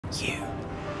You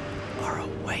are a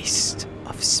waste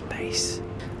of space.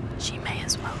 She may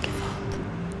as well give up.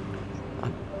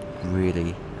 I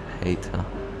really hate her.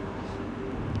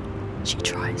 She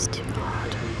tries too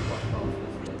hard.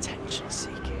 Attention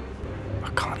seeking. I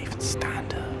can't even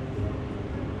stand her.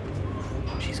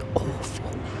 She's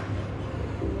awful.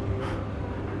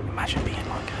 Imagine being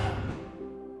like her.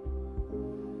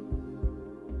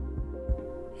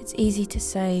 It's easy to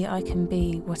say I can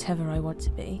be whatever I want to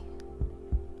be.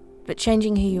 But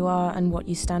changing who you are and what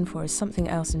you stand for is something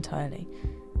else entirely.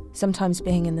 Sometimes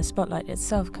being in the spotlight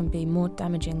itself can be more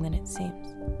damaging than it seems.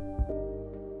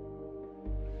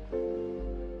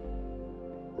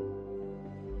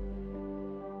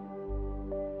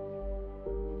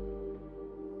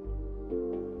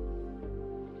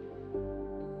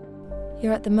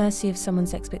 You're at the mercy of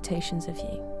someone's expectations of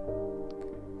you.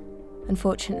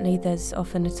 Unfortunately, there's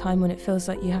often a time when it feels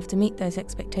like you have to meet those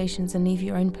expectations and leave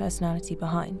your own personality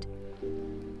behind.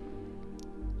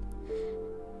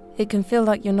 It can feel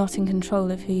like you're not in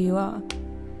control of who you are.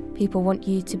 People want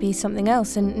you to be something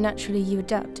else, and naturally you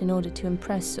adapt in order to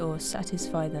impress or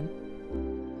satisfy them.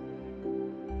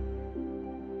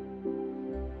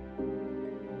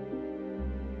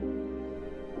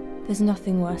 There's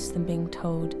nothing worse than being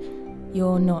told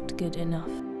you're not good enough.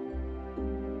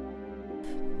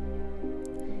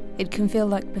 It can feel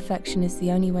like perfection is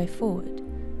the only way forward.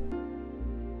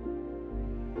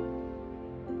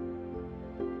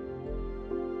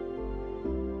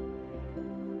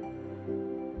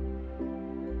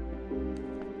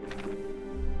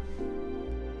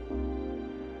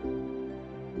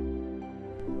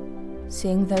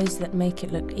 Seeing those that make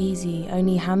it look easy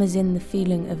only hammers in the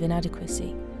feeling of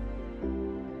inadequacy.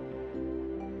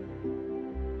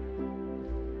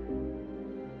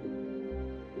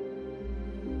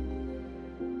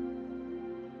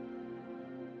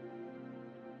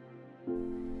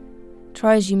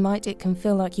 Try as you might, it can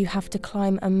feel like you have to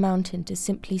climb a mountain to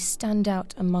simply stand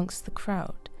out amongst the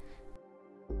crowd.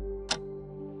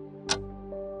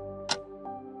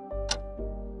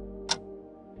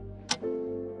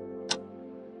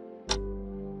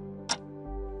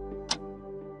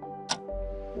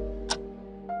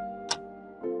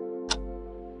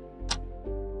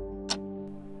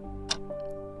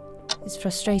 It's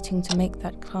frustrating to make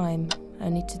that climb,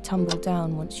 only to tumble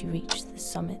down once you reach the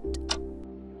summit.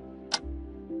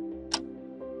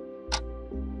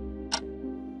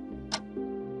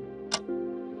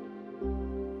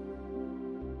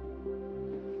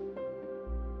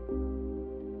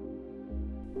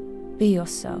 Be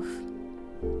yourself.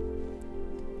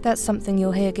 That's something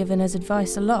you'll hear given as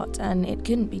advice a lot, and it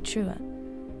couldn't be truer.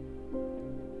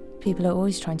 People are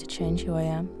always trying to change who I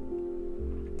am.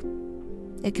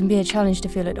 It can be a challenge to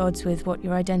feel at odds with what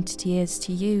your identity is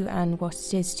to you and what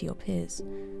it is to your peers.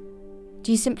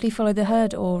 Do you simply follow the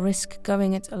herd or risk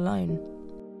going it alone?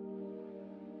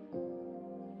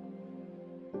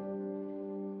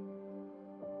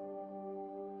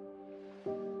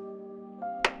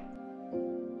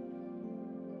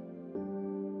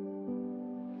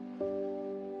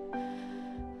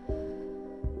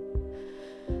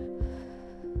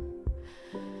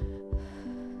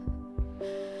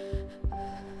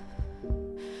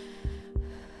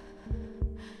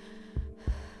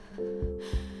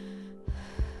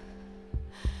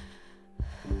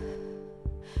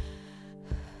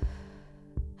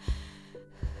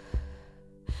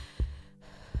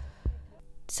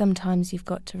 Sometimes you've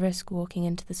got to risk walking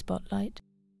into the spotlight.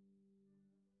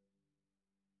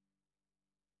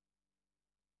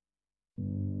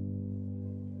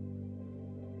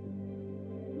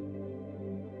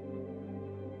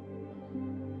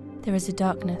 There is a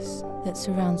darkness that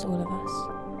surrounds all of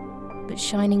us, but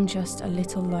shining just a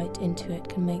little light into it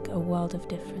can make a world of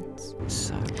difference.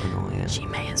 So annoying. She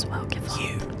may as well give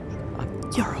up.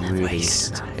 You're a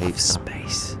waste of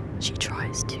space. She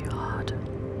tries too hard.